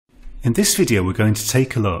In this video we're going to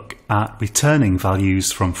take a look at returning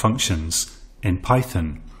values from functions in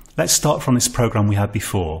Python. Let's start from this program we had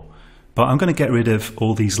before, but I'm going to get rid of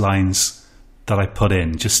all these lines that I put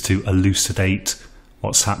in just to elucidate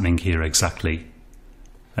what's happening here exactly.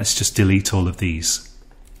 Let's just delete all of these.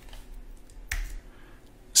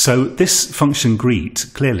 So this function greet,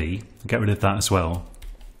 clearly, get rid of that as well.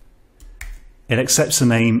 It accepts a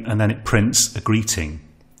name and then it prints a greeting.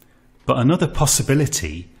 But another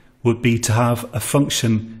possibility would be to have a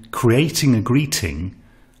function creating a greeting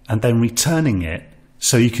and then returning it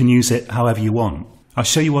so you can use it however you want. I'll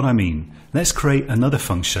show you what I mean. Let's create another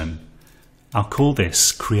function. I'll call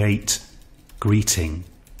this create greeting,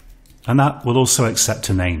 and that will also accept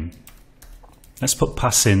a name. Let's put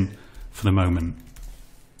pass in for the moment,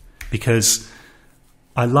 because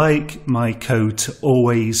I like my code to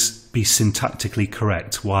always be syntactically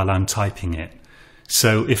correct while I'm typing it.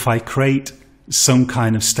 So if I create some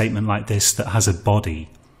kind of statement like this that has a body,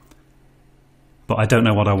 but I don't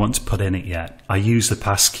know what I want to put in it yet, I use the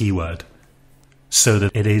pass keyword so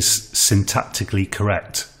that it is syntactically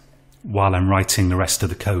correct while I'm writing the rest of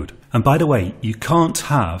the code. And by the way, you can't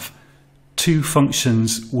have two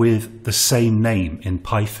functions with the same name in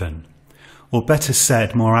Python. Or better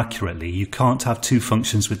said, more accurately, you can't have two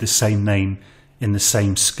functions with the same name in the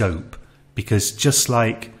same scope, because just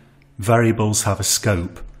like variables have a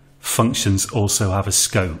scope, functions also have a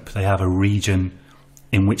scope. They have a region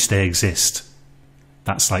in which they exist.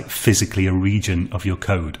 That's like physically a region of your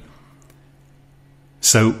code.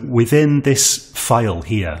 So within this file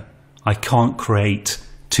here, I can't create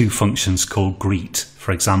two functions called greet,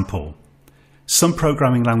 for example. Some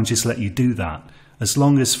programming languages let you do that, as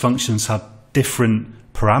long as functions have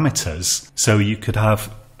different parameters. So you could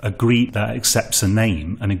have a greet that accepts a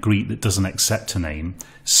name and a greet that doesn't accept a name.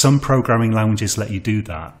 Some programming languages let you do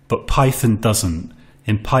that, but Python doesn't.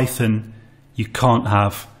 In Python, you can't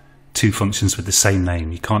have two functions with the same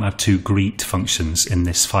name. You can't have two greet functions in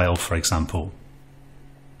this file, for example.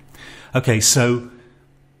 Okay, so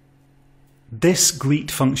this greet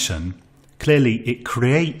function, clearly it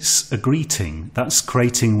creates a greeting. That's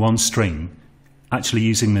creating one string, actually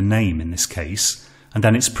using the name in this case, and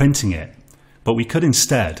then it's printing it. But we could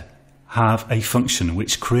instead have a function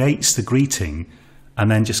which creates the greeting and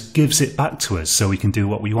then just gives it back to us so we can do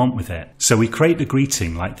what we want with it. So we create the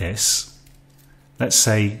greeting like this. Let's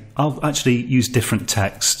say, I'll actually use different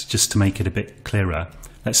text just to make it a bit clearer.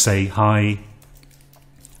 Let's say hi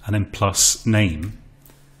and then plus name.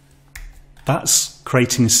 That's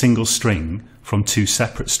creating a single string from two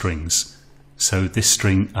separate strings. So this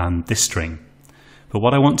string and this string. But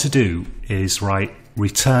what I want to do is write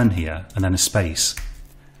return here and then a space.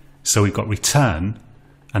 So we've got return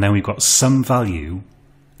and then we've got some value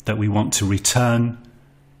that we want to return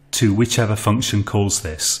to whichever function calls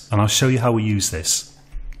this. And I'll show you how we use this.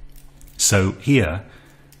 So here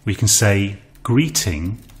we can say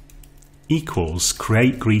greeting equals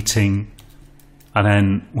create greeting, and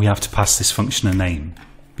then we have to pass this function a name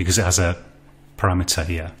because it has a parameter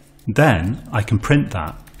here. Then I can print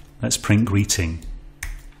that. Let's print greeting.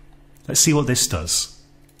 Let's see what this does.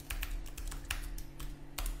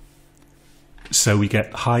 So we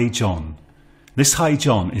get hi John. This hi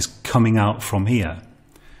John is coming out from here.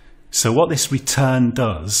 So what this return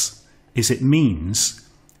does is it means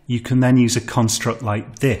you can then use a construct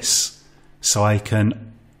like this. So I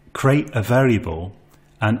can create a variable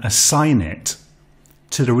and assign it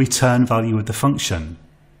to the return value of the function,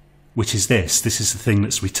 which is this. This is the thing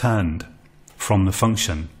that's returned from the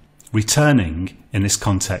function. Returning in this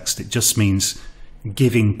context, it just means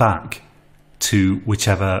giving back to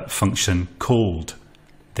whichever function called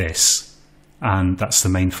this, and that's the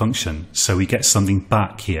main function. So we get something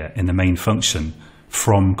back here in the main function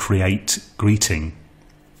from create greeting.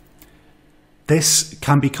 This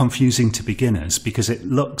can be confusing to beginners because it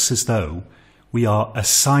looks as though we are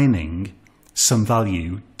assigning some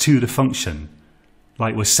value to the function,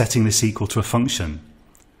 like we're setting this equal to a function.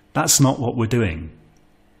 That's not what we're doing.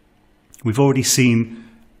 We've already seen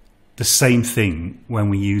the same thing when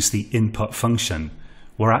we use the input function.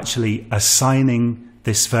 We're actually assigning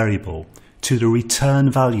this variable to the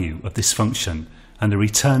return value of this function, and the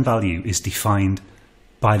return value is defined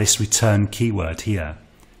by this return keyword here,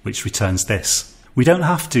 which returns this. We don't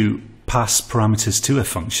have to pass parameters to a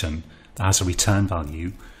function that has a return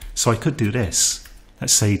value, so I could do this.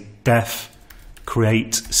 Let's say def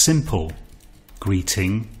create simple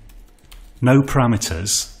greeting, no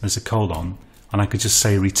parameters, there's a colon, and I could just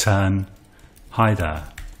say return hi there.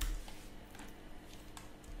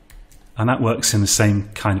 And that works in the same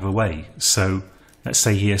kind of a way. So let's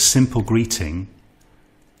say here simple greeting,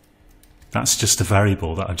 that's just a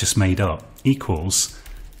variable that I've just made up, equals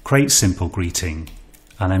create simple greeting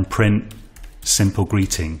and then print simple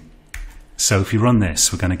greeting. So if you run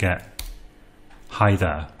this, we're going to get hi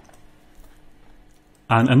there.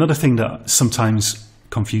 And another thing that sometimes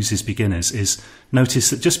confuses beginners is notice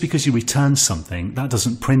that just because you return something, that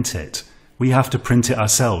doesn't print it. We have to print it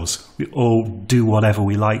ourselves. We all do whatever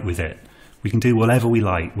we like with it. We can do whatever we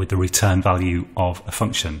like with the return value of a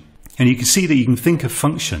function. And you can see that you can think of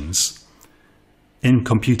functions in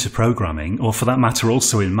computer programming, or for that matter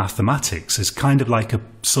also in mathematics, as kind of like a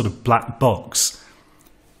sort of black box.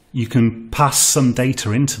 You can pass some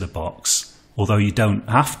data into the box, although you don't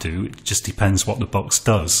have to, it just depends what the box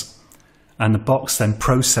does. And the box then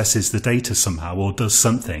processes the data somehow or does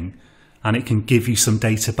something, and it can give you some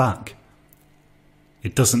data back.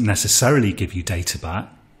 It doesn't necessarily give you data back,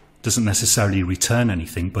 doesn't necessarily return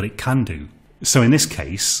anything, but it can do. So in this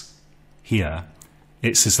case, here,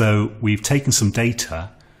 it's as though we've taken some data,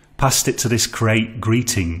 passed it to this create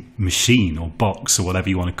greeting machine or box or whatever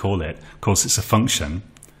you want to call it. Of course, it's a function.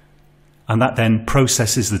 And that then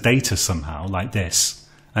processes the data somehow like this,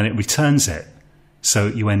 and it returns it. So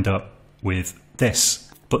you end up with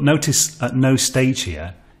this. But notice at no stage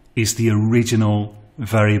here is the original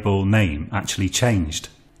variable name actually changed.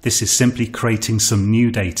 This is simply creating some new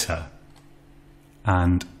data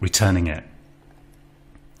and returning it.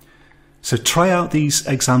 So try out these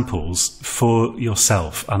examples for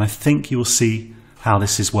yourself, and I think you'll see how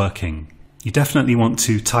this is working. You definitely want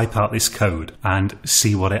to type out this code and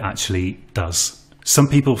see what it actually does. Some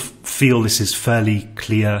people feel this is fairly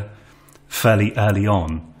clear, fairly early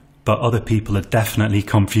on, but other people are definitely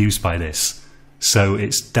confused by this. So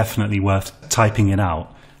it's definitely worth typing it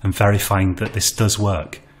out and verifying that this does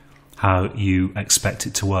work, how you expect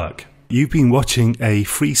it to work. You've been watching a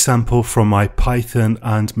free sample from my Python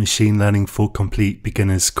and Machine Learning for Complete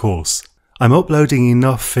Beginners course. I'm uploading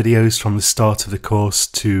enough videos from the start of the course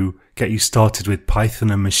to get you started with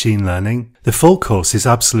Python and machine learning. The full course is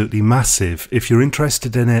absolutely massive. If you're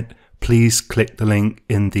interested in it, please click the link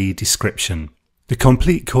in the description. The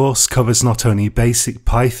complete course covers not only basic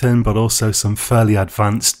Python, but also some fairly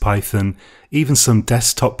advanced Python, even some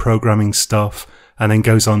desktop programming stuff, and then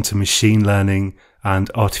goes on to machine learning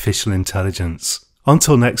and artificial intelligence.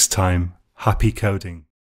 Until next time, happy coding.